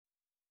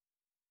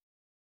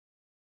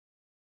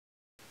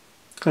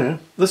Yeah,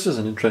 this is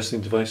an interesting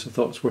device I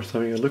thought it's worth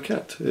having a look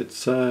at.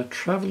 It's a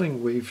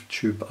travelling wave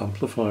tube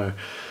amplifier.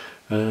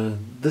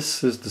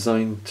 This is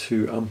designed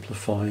to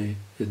amplify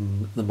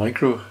in the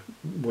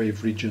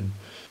microwave region.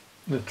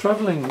 The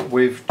travelling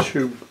wave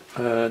tube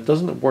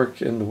doesn't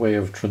work in the way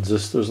of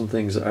transistors and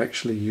things. It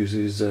actually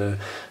uses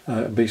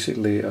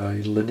basically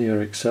a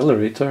linear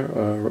accelerator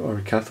or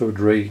a cathode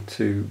ray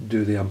to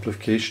do the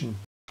amplification.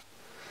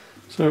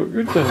 So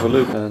we're going to have a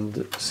look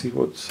and see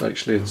what's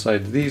actually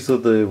inside. These are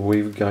the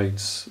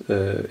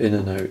waveguides in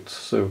and out.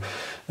 So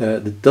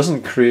it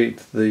doesn't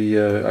create the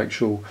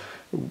actual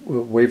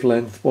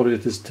wavelength. What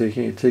it is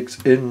taking, it takes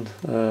in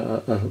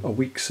a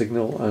weak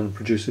signal and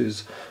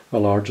produces a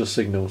larger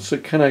signal. So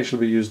it can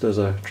actually be used as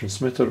a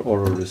transmitter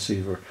or a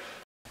receiver.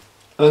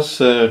 As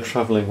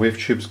travelling wave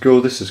tubes go,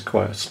 this is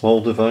quite a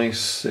small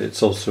device.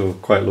 It's also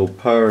quite low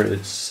power.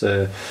 It's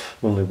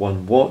only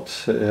 1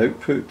 watt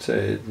output.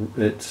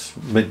 Its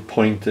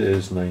midpoint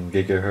is 9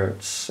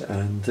 gigahertz,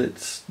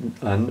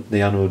 and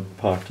the anode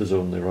part is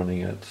only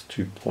running at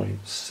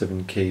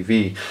 2.7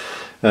 kV.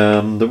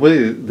 The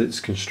way that it's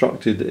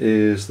constructed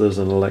is there's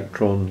an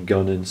electron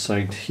gun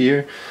inside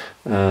here,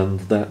 and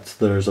that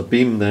there's a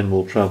beam then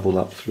will travel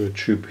up through a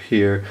tube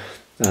here.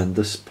 And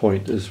this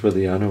point is where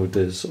the anode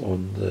is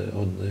on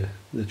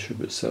the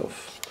tube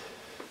itself.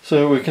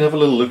 So we can have a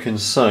little look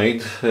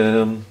inside.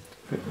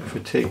 If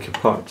we take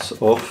parts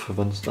off, I've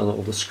undone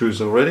all the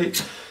screws already.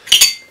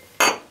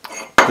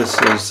 This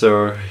is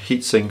our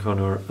heatsink on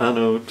our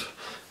anode,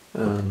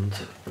 and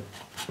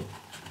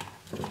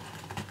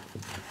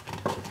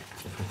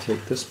if I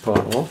take this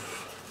part off,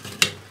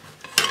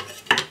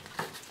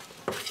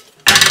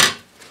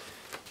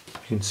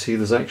 you can see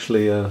there's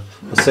actually a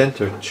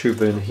center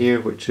tube in here,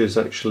 which is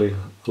actually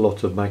a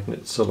lot of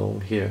magnets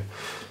along here.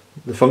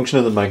 The function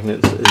of the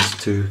magnets is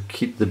to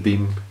keep the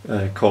beam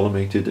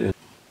collimated in.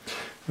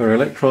 Our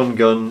electron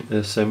gun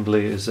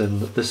assembly is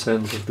in this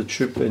end of the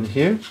tube in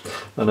here,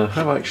 and I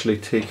have actually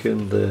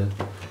taken the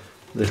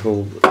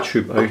whole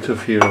tube out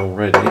of here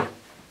already.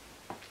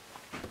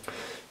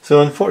 So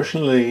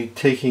unfortunately,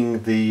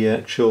 taking the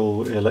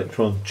actual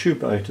electron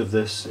tube out of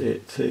this,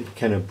 it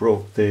kind of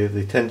broke.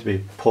 They tend to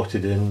be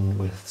potted in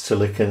with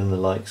silicon and the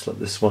likes, like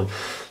this one,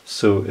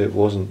 so it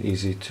wasn't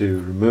easy to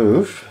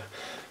remove.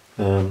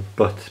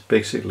 But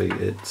basically,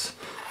 it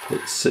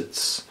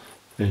sits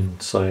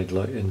inside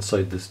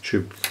this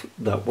tube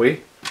that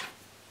way,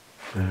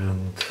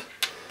 and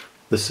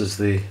this is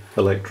the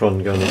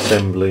electron gun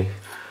assembly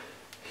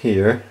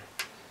here.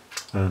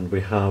 And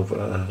we have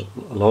a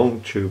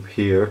long tube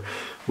here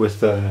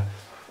with a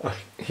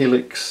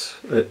helix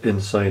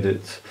inside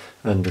it,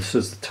 and this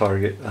is the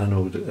target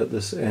anode at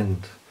this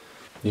end.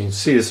 You can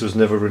see this was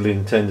never really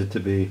intended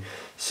to be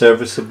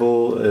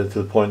serviceable to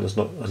the point there's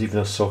not even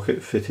a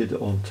socket fitted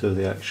onto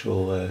the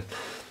actual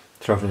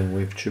travelling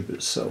wave tube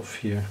itself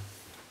here.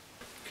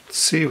 You can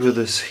see where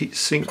this heat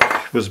sink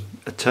was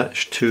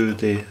attached to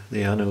the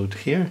anode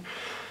here,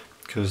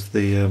 because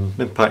the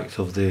impact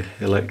of the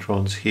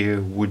electrons here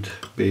would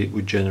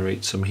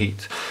generate some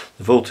heat.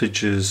 The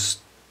voltage is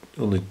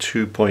only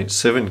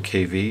 2.7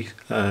 kV,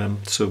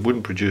 so it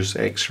wouldn't produce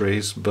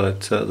X-rays,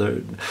 but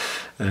the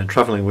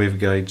travelling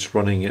waveguides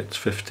running at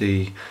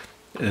 50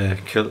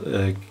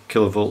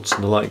 kilovolts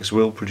and the likes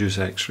will produce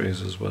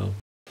X-rays as well.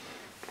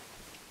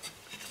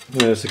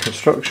 As the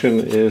construction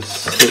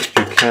is that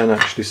you can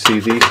actually see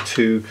these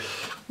two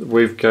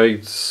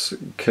waveguides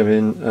come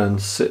in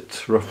and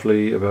sit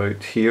roughly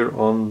about here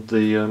on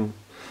the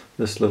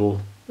this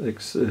little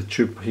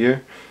tube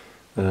here.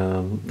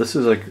 This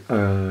is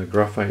a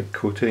graphite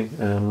coating.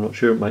 I'm not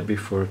sure, it might be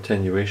for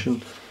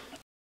attenuation.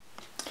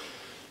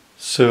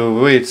 So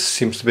the way it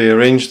seems to be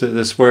arranged that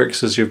this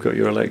works is you've got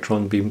your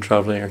electron beam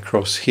travelling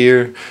across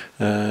here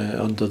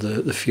under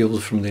the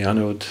field from the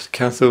anode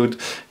cathode.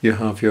 You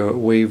have your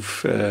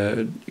wave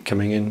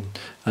coming in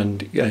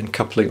and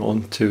coupling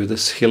onto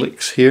this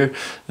helix here.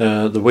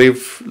 The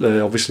wave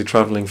obviously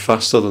travelling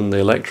faster than the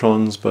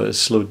electrons, but it's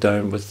slowed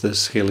down with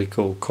this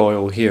helical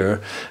coil here,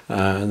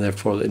 and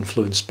therefore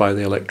influenced by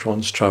the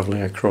electrons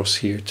travelling across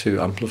here to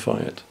amplify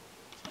it.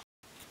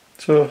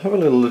 So have a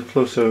little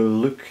closer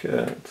look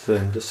at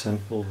and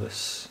disassemble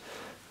this.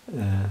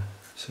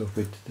 So if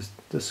we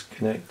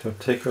disconnect or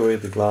take away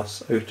the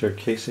glass outer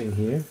casing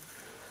here,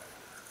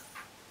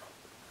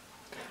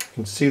 you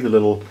can see the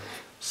little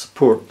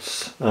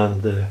supports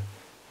and the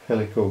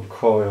helical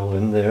coil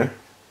in there.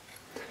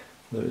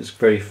 That is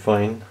very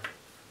fine.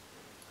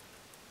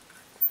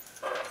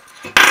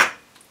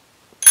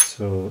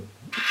 So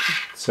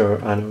it's our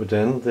anode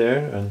end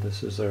there, and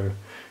this is our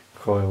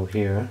coil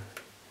here.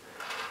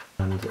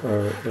 And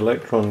our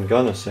electron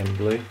gun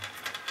assembly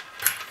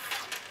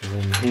is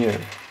in here.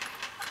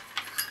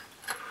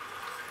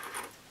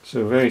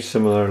 So very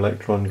similar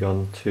electron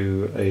gun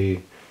to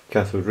a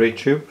cathode ray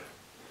tube.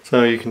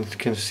 So you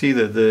can see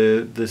that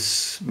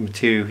this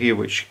material here,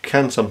 which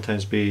can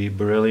sometimes be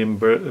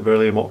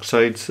beryllium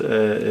oxides,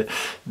 it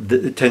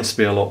tends to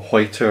be a lot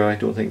whiter. I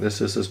don't think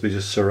this is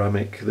just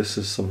ceramic. This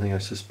is something I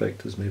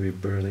suspect is maybe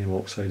beryllium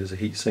oxide as a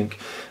heat sink,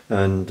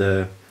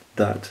 and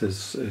that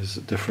is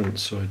different,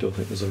 so I don't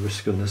think there's a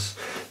risk on this.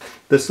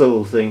 This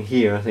little thing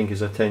here I think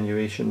is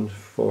attenuation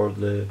for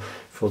the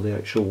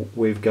actual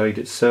waveguide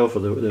itself, or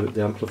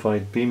the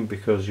amplified beam,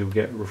 because you'll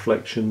get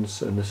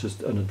reflections, and this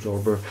is an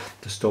absorber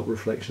to stop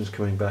reflections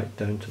coming back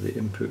down to the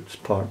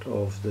input part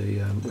of the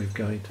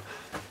waveguide.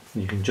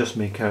 You can just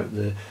make out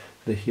the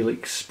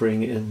helix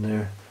spring in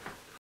there.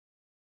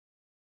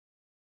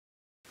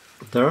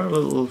 There are a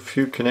little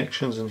few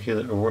connections in here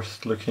that are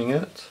worth looking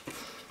at.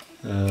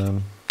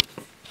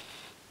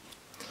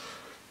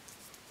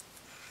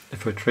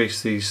 If I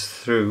trace these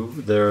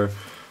through, there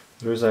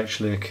is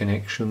actually a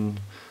connection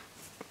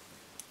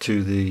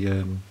to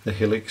the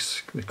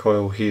helix, the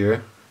coil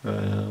here,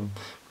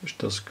 which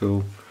does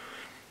go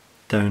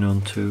down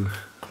onto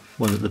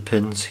one of the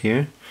pins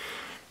here,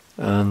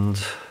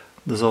 and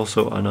there's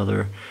also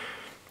another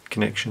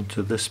connection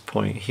to this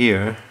point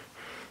here,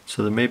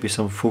 so there may be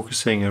some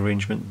focusing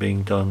arrangement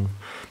being done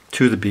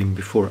to the beam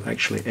before it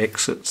actually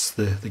exits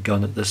the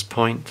gun at this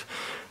point.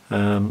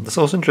 It's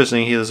also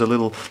interesting here, there's a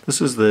little, this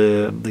is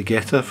the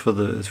getter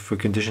for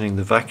conditioning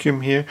the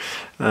vacuum here,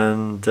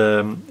 and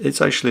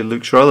it actually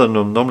looks rather,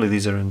 normally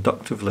these are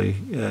inductively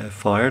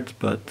fired,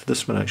 but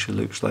this one actually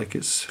looks like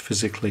it's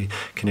physically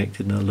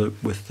connected in a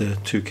loop with the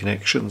two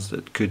connections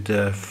that could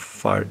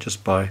fire it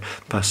just by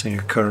passing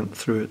a current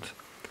through it.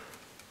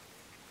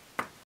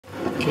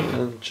 Okay,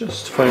 and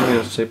just finally,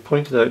 as I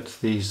pointed out,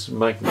 these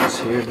magnets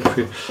here, if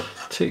we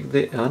take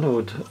the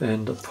anode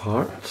end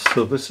apart,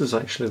 so this is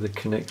actually the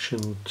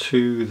connection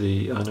to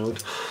the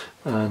anode,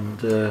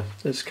 and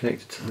it's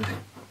connected to the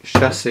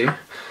chassis.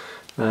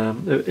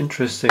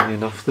 Interestingly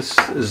enough, this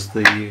is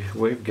the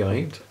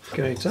waveguide,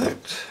 guides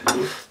out.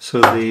 So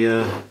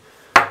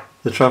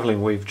the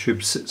travelling wave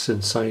tube sits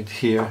inside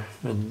here,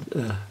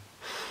 and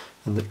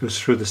it goes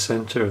through the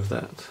centre of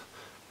that.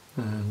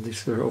 And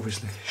these are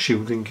obviously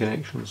shielding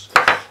connections,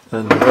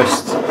 and the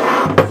rest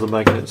of the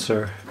magnets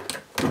are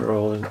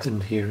all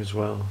in here as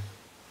well.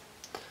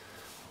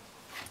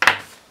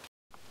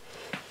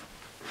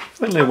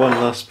 Finally, one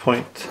last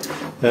point.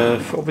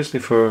 Obviously,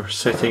 for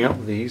setting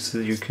up these,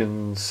 you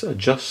can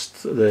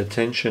adjust the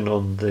tension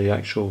on the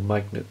actual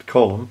magnet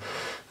column.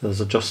 There's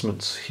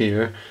adjustments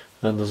here,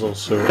 and there's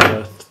also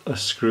a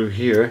screw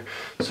here,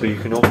 so you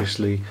can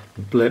obviously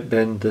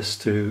bend this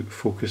to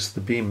focus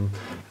the beam.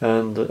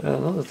 And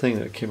another thing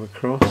that I came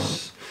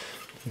across,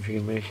 if you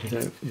can make it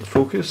out in the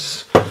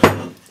focus,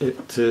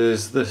 it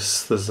is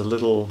this. There's a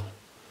little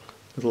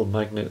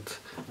magnet,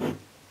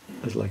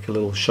 there's like a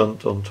little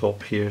shunt on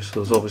top here,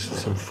 so there's obviously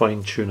some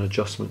fine-tune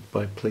adjustment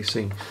by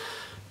placing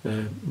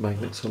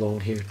magnets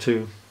along here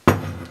too.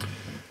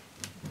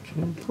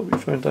 Okay, hope you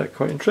found that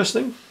quite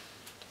interesting.